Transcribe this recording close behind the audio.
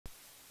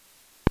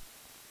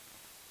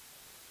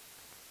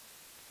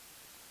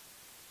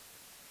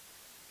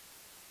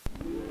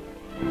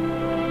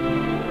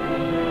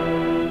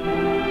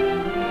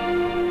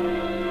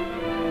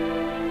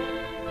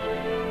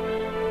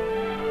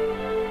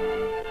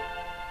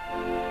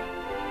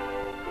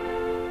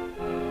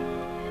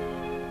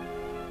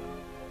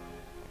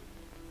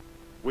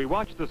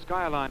watch the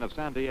skyline of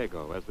San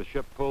Diego as the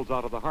ship pulls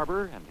out of the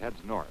harbor and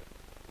heads north.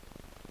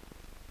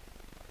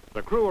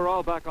 The crew are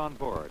all back on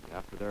board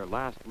after their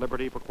last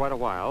liberty for quite a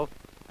while,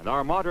 and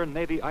our modern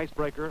Navy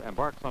icebreaker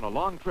embarks on a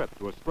long trip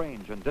to a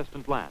strange and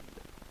distant land.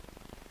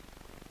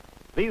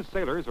 These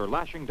sailors are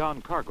lashing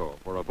down cargo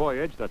for a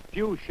voyage that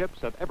few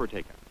ships have ever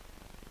taken,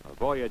 a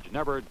voyage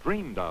never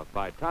dreamed of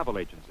by travel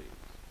agencies.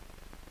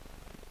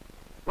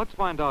 Let's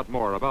find out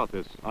more about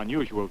this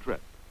unusual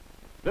trip.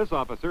 This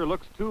officer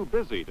looks too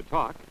busy to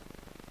talk.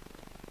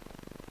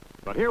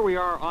 But here we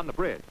are on the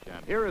bridge,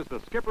 and here is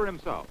the skipper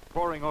himself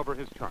poring over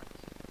his charts.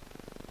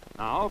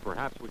 Now,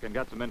 perhaps we can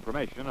get some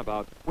information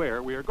about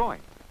where we are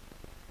going.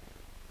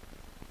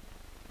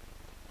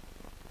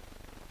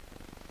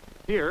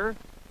 Here,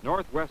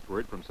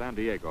 northwestward from San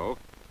Diego,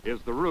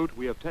 is the route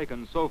we have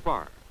taken so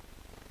far.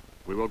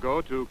 We will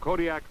go to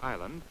Kodiak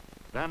Island,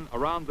 then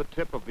around the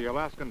tip of the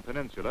Alaskan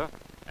Peninsula,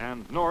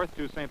 and north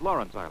to St.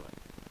 Lawrence Island.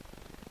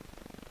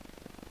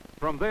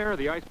 From there,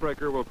 the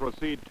icebreaker will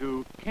proceed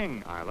to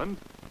King Island,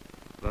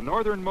 the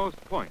northernmost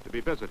point to be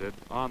visited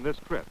on this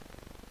trip.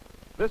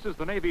 This is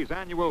the Navy's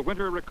annual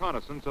winter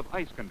reconnaissance of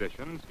ice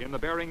conditions in the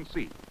Bering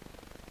Sea.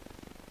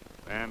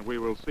 And we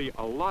will see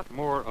a lot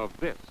more of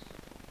this,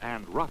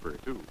 and rougher,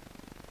 too.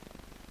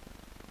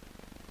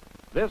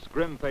 This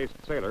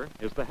grim-faced sailor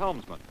is the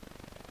helmsman.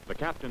 The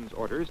captain's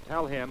orders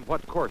tell him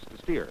what course to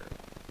steer.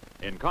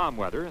 In calm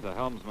weather, the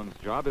helmsman's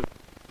job is...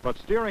 But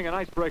steering an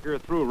icebreaker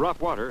through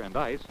rough water and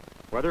ice,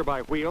 whether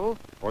by wheel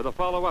or the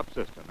follow-up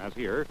system, as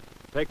here,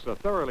 takes a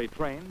thoroughly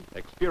trained,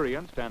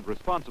 experienced, and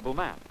responsible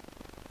man.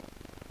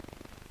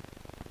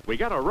 We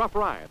get a rough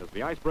ride as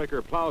the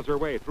icebreaker plows her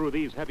way through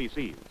these heavy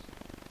seas.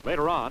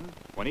 Later on,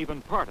 when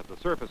even part of the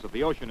surface of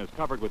the ocean is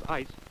covered with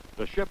ice,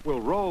 the ship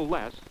will roll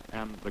less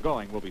and the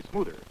going will be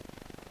smoother.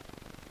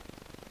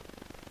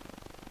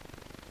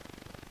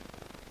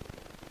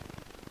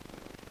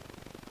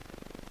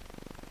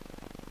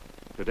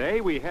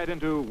 Today we head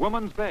into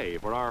Woman's Bay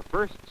for our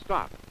first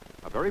stop,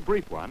 a very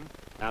brief one,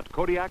 at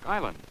Kodiak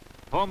Island,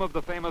 home of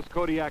the famous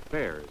Kodiak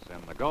bears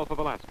in the Gulf of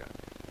Alaska.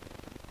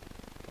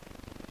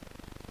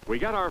 We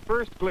get our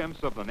first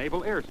glimpse of the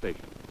Naval Air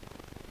Station.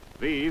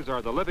 These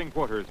are the living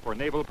quarters for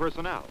naval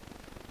personnel.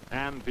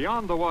 And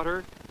beyond the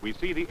water, we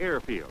see the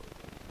airfield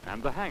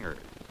and the hangars.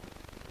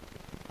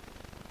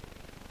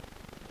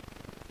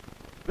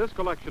 This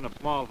collection of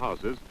small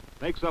houses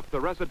makes up the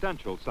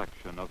residential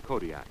section of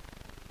Kodiak,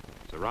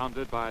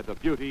 surrounded by the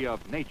beauty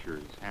of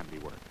nature's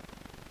handiwork.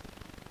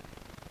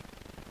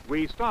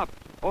 We stopped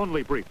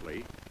only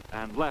briefly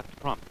and left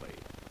promptly.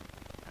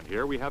 And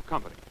here we have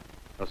company,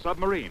 a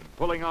submarine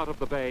pulling out of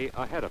the bay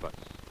ahead of us.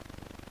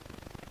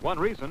 One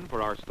reason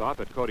for our stop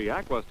at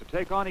Kodiak was to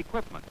take on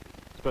equipment,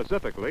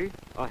 specifically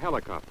a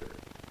helicopter,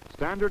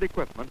 standard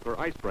equipment for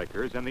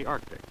icebreakers in the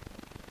Arctic.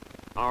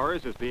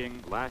 Ours is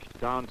being lashed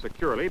down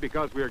securely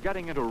because we are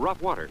getting into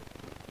rough water,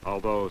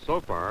 although so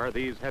far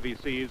these heavy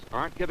seas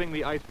aren't giving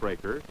the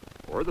icebreaker,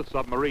 or the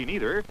submarine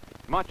either,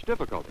 much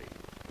difficulty.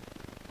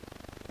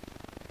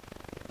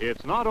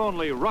 It's not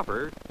only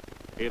rougher,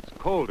 it's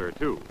colder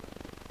too.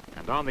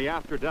 And on the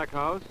after deck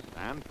house,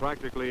 and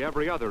practically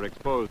every other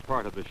exposed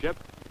part of the ship,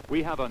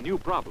 we have a new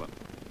problem.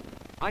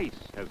 Ice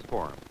has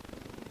formed.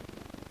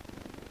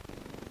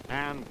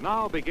 And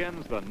now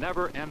begins the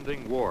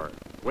never-ending war,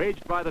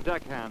 waged by the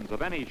deckhands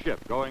of any ship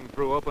going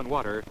through open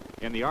water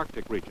in the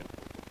Arctic region.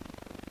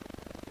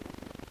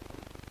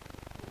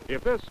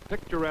 If this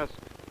picturesque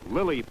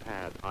lily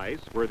pad ice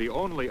were the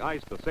only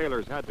ice the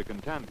sailors had to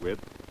contend with,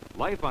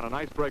 life on an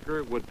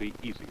icebreaker would be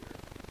easier.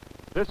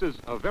 This is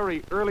a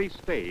very early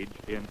stage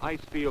in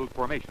ice field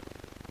formation.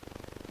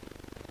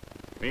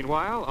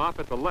 Meanwhile, off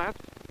at the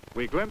left,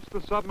 we glimpse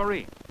the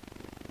submarine.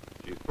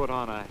 She's put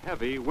on a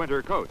heavy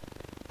winter coat.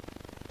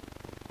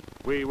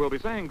 We will be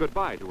saying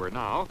goodbye to her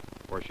now,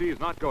 for she's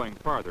not going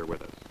farther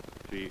with us.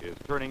 She is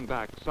turning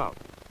back south.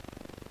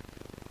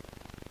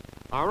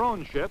 Our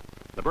own ship,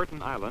 the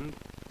Burton Island,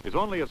 is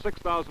only a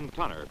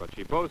 6,000-tonner, but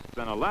she boasts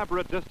an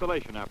elaborate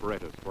distillation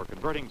apparatus for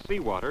converting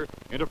seawater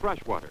into fresh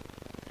water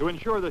to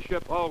ensure the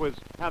ship always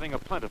having a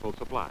plentiful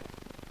supply.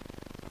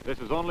 This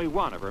is only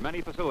one of her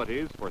many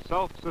facilities for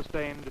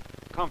self-sustained,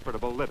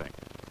 comfortable living.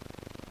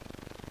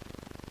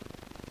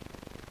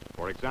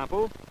 For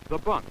example, the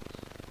bunks,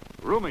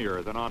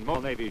 roomier than on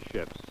most Navy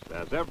ships,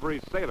 as every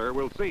sailor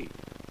will see.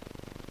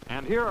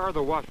 And here are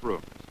the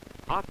washrooms,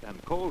 hot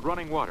and cold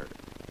running water,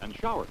 and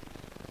showers.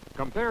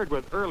 Compared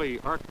with early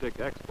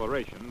Arctic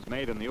explorations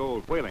made in the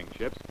old whaling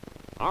ships,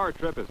 our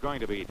trip is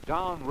going to be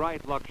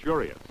downright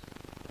luxurious.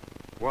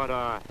 What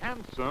a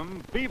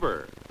handsome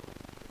beaver!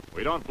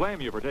 We don't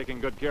blame you for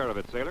taking good care of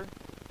it, sailor.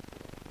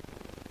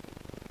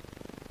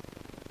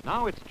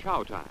 Now it's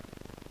chow time.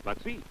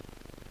 Let's eat.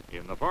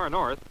 In the far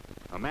north,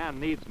 a man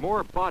needs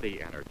more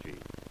body energy,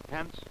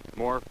 hence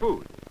more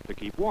food to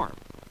keep warm.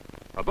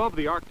 Above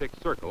the Arctic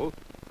Circle,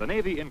 the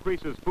Navy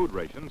increases food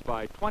rations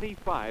by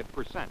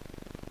 25%.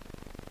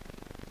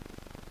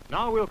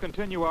 Now we'll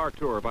continue our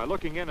tour by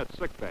looking in at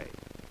sick bay.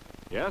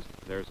 Yes,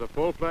 there's a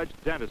full-fledged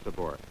dentist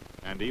aboard,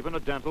 and even a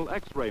dental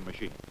x-ray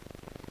machine.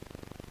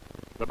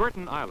 The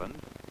Burton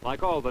Island,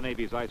 like all the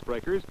Navy's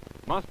icebreakers,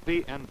 must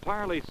be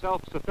entirely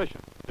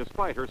self-sufficient,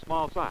 despite her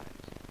small size.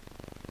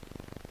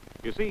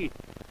 You see,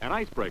 an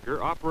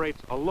icebreaker operates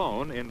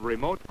alone in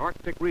remote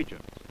Arctic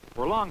regions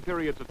for long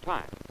periods of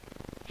time.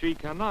 She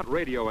cannot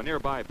radio a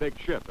nearby big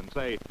ship and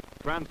say,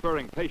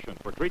 transferring patient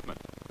for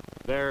treatment.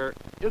 There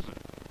isn't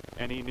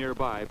any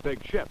nearby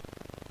big ship.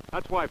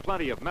 That's why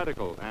plenty of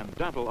medical and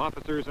dental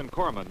officers and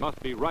corpsmen must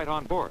be right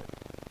on board.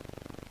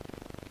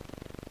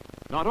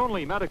 Not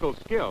only medical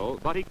skill,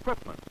 but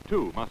equipment,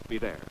 too, must be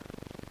there.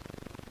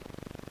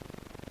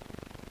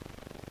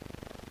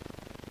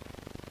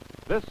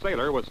 This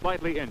sailor was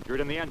slightly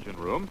injured in the engine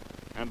room,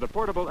 and the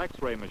portable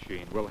X-ray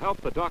machine will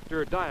help the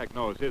doctor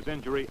diagnose his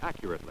injury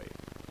accurately.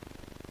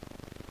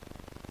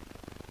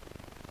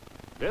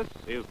 This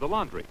is the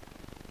laundry.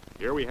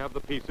 Here we have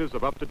the pieces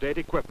of up-to-date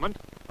equipment,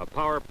 a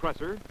power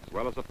presser, as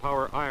well as a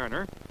power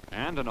ironer,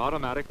 and an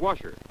automatic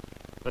washer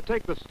that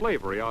take the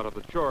slavery out of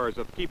the chores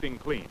of keeping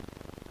clean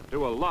and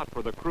do a lot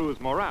for the crew's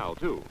morale,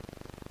 too.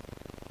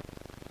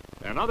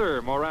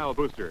 Another morale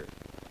booster,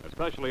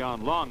 especially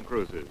on long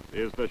cruises,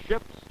 is the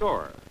ship's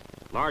store,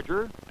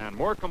 larger and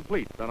more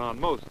complete than on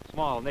most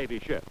small Navy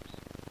ships.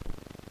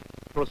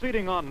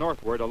 Proceeding on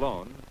northward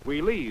alone,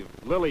 we leave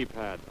lily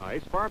pad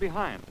ice far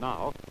behind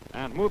now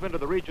and move into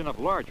the region of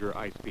larger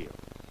ice fields.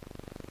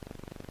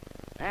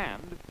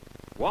 And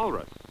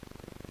walrus.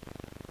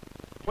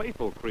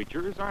 Playful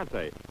creatures, aren't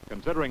they,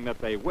 considering that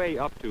they weigh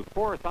up to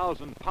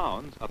 4,000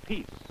 pounds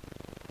apiece.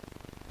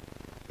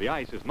 The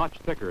ice is much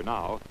thicker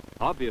now.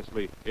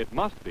 Obviously, it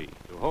must be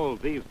to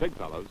hold these big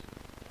fellows.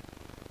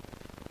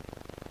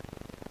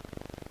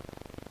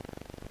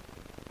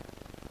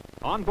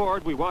 On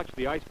board, we watch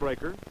the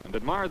icebreaker and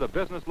admire the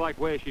businesslike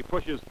way she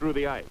pushes through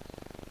the ice.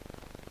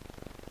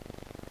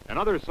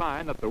 Another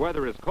sign that the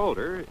weather is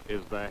colder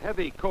is the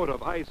heavy coat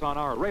of ice on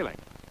our railing.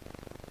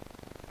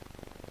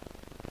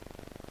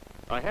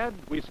 Ahead,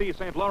 we see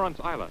St. Lawrence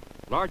Island,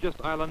 largest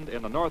island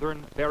in the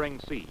northern Bering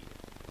Sea.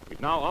 We've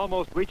now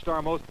almost reached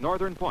our most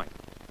northern point.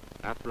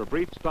 After a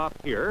brief stop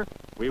here,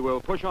 we will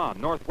push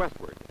on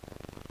northwestward.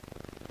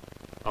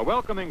 A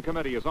welcoming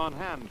committee is on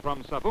hand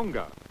from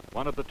Savunga,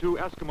 one of the 2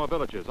 Eskimo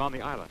villages on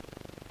the island.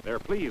 They're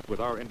pleased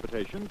with our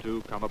invitation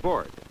to come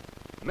aboard.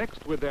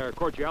 Mixed with their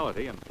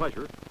cordiality and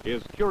pleasure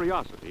is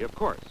curiosity, of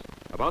course,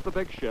 about the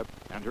big ship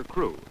and her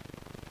crew.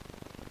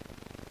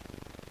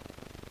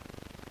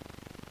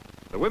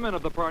 The women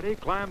of the party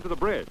climb to the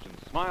bridge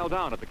and smile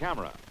down at the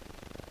camera.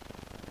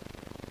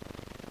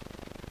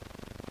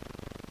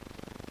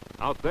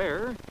 Out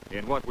there,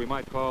 in what we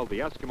might call the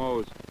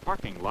Eskimos'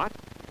 parking lot,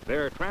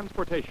 their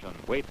transportation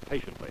waits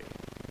patiently.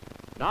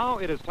 Now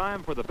it is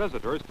time for the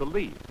visitors to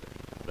leave.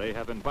 They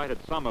have invited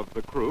some of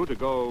the crew to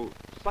go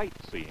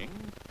sightseeing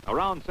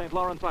around St.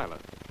 Lawrence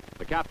Island.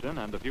 The captain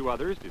and a few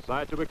others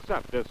decide to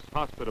accept this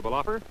hospitable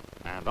offer,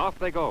 and off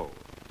they go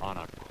on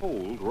a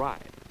cold ride.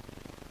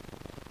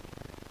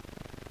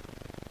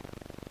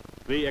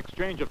 The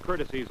exchange of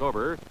courtesies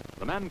over,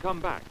 the men come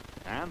back,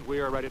 and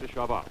we are ready to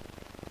shove off.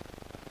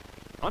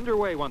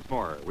 Underway once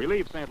more, we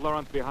leave St.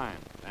 Lawrence behind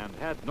and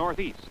head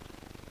northeast.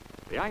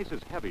 The ice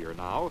is heavier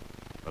now,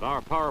 but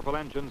our powerful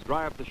engines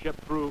drive the ship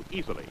through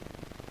easily.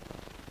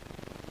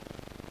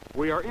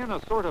 We are in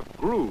a sort of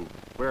groove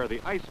where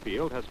the ice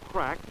field has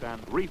cracked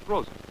and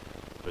refrozen.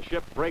 The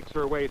ship breaks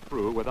her way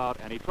through without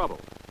any trouble.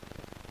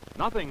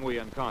 Nothing we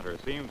encounter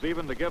seems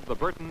even to give the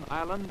Burton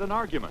Island an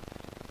argument.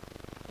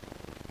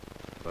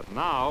 But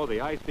now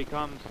the ice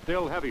becomes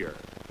still heavier,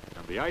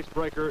 and the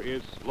icebreaker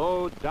is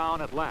slowed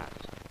down at last,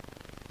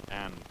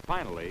 and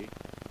finally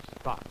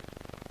stopped.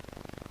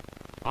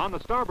 On the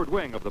starboard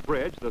wing of the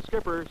bridge, the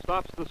skipper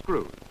stops the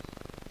screws.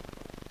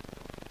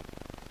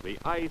 The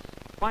ice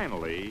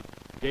finally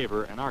gave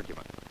her an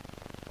argument.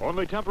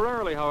 Only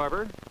temporarily,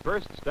 however.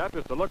 First step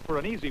is to look for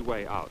an easy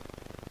way out.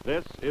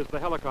 This is the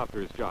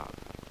helicopter's job.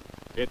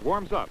 It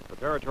warms up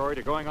preparatory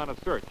to going on a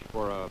search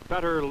for a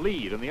better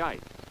lead in the ice.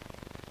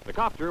 The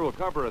copter will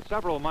cover a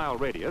several-mile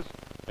radius,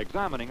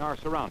 examining our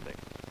surroundings.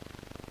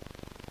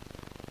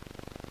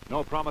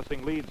 No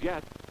promising leads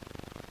yet.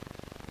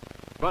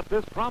 But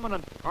this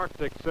prominent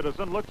Arctic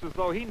citizen looks as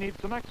though he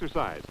needs some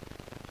exercise.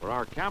 For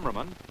our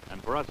cameraman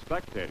and for us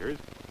spectators,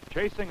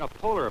 chasing a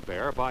polar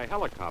bear by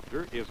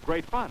helicopter is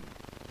great fun.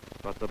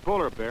 But the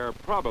polar bear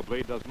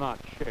probably does not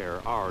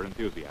share our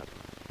enthusiasm.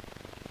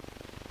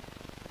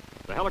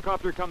 The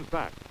helicopter comes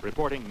back,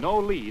 reporting no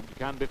lead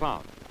can be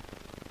found.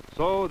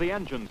 So the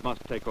engines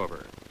must take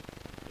over.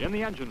 In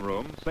the engine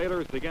room,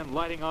 sailors begin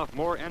lighting off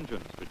more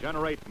engines to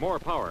generate more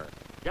power,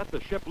 get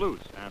the ship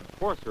loose, and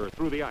force her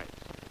through the ice.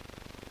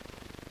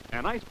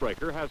 An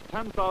icebreaker has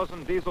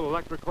 10,000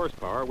 diesel-electric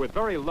horsepower with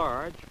very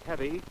large,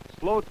 heavy,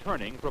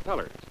 slow-turning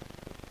propellers.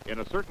 In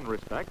a certain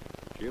respect,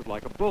 she is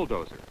like a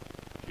bulldozer.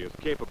 She is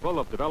capable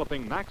of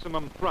developing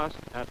maximum thrust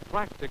at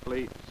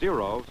practically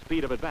zero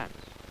speed of advance.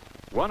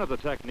 One of the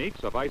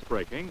techniques of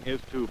icebreaking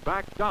is to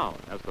back down,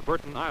 as the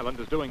Burton Island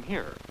is doing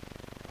here.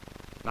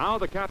 Now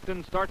the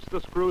captain starts the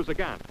screws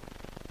again.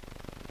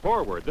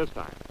 Forward this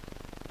time,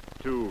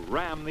 to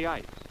ram the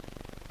ice.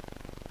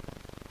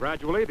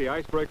 Gradually, the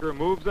icebreaker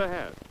moves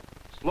ahead,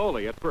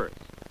 slowly at first.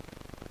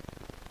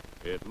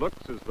 It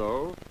looks as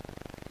though,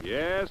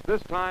 yes,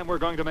 this time we're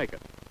going to make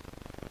it.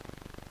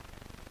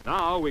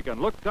 Now we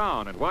can look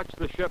down and watch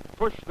the ship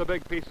push the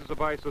big pieces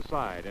of ice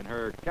aside in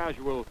her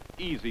casual,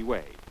 easy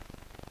way.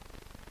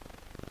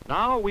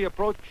 Now we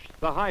approach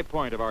the high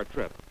point of our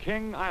trip,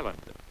 King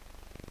Island.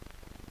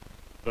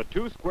 The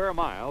 2 square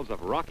miles of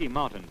rocky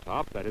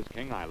mountaintop that is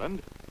King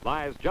Island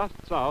lies just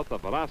south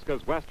of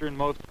Alaska's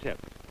westernmost tip.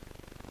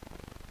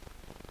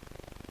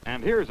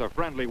 And here's a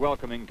friendly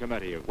welcoming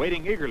committee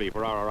waiting eagerly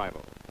for our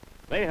arrival.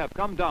 They have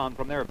come down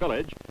from their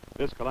village,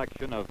 this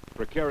collection of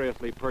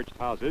precariously perched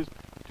houses,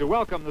 to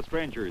welcome the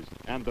strangers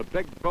and the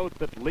big boat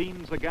that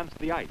leans against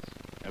the ice,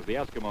 as the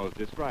Eskimos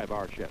describe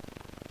our ship.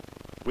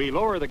 We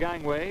lower the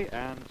gangway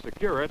and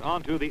secure it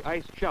onto the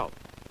ice shelf.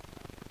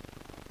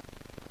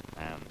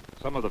 And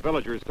some of the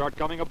villagers start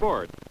coming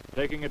aboard,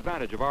 taking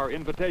advantage of our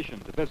invitation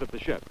to visit the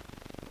ship.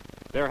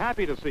 They're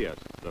happy to see us,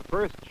 the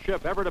first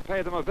ship ever to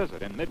pay them a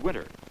visit in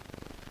midwinter.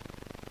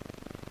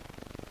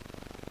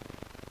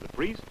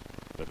 The priest,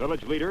 the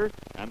village leader,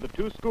 and the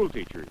 2 school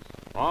teachers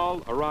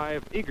all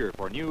arrive eager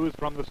for news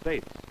from the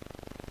States.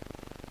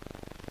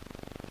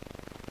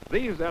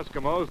 These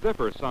Eskimos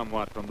differ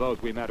somewhat from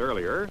those we met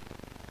earlier.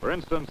 For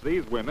instance,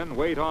 these women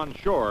wait on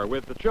shore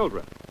with the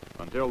children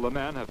until the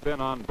men have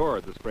been on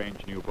board the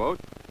strange new boat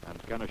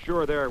and can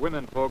assure their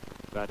womenfolk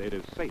that it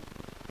is safe.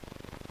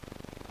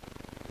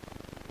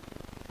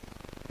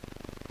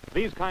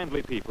 These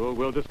kindly people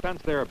will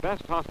dispense their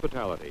best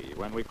hospitality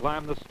when we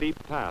climb the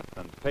steep path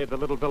and pay the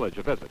little village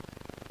a visit.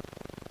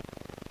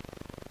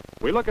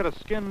 We look at a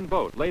skin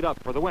boat laid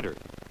up for the winter,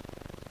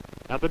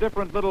 at the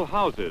different little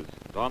houses,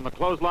 and on the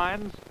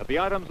clotheslines, at the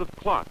items of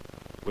cloth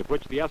with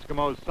which the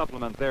Eskimos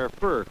supplement their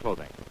fur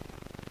clothing.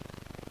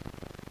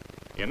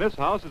 In this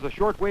house is a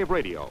shortwave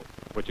radio,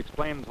 which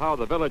explains how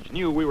the village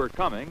knew we were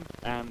coming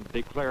and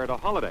declared a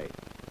holiday.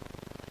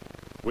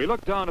 We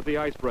look down at the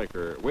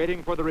icebreaker,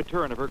 waiting for the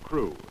return of her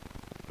crew.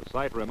 The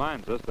sight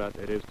reminds us that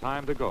it is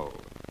time to go.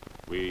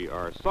 We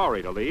are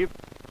sorry to leave.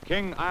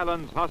 King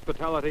Island's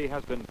hospitality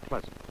has been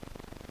pleasant.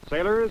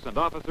 Sailors and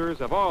officers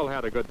have all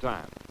had a good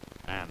time,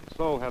 and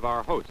so have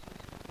our hosts.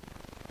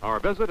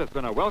 Our visit has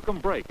been a welcome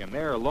break in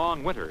their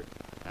long winter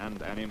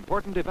and an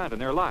important event in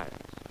their lives.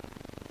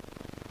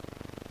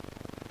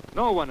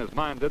 No one has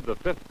minded the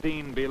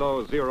 15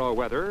 below zero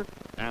weather,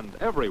 and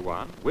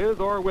everyone, with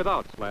or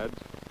without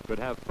sleds, could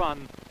have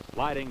fun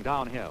sliding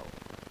downhill.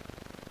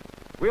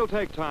 We'll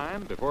take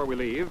time, before we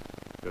leave,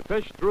 to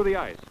fish through the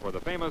ice for the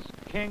famous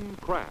king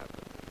crab.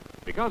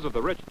 Because of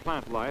the rich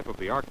plant life of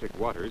the Arctic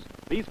waters,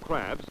 these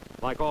crabs,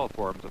 like all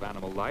forms of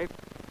animal life,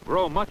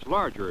 grow much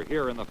larger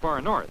here in the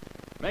far north,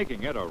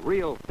 making it a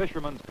real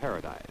fisherman's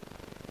paradise.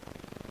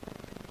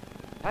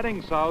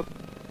 Heading south,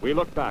 we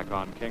look back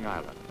on King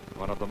Island,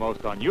 one of the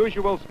most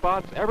unusual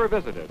spots ever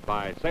visited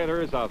by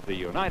sailors of the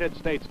United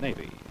States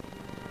Navy.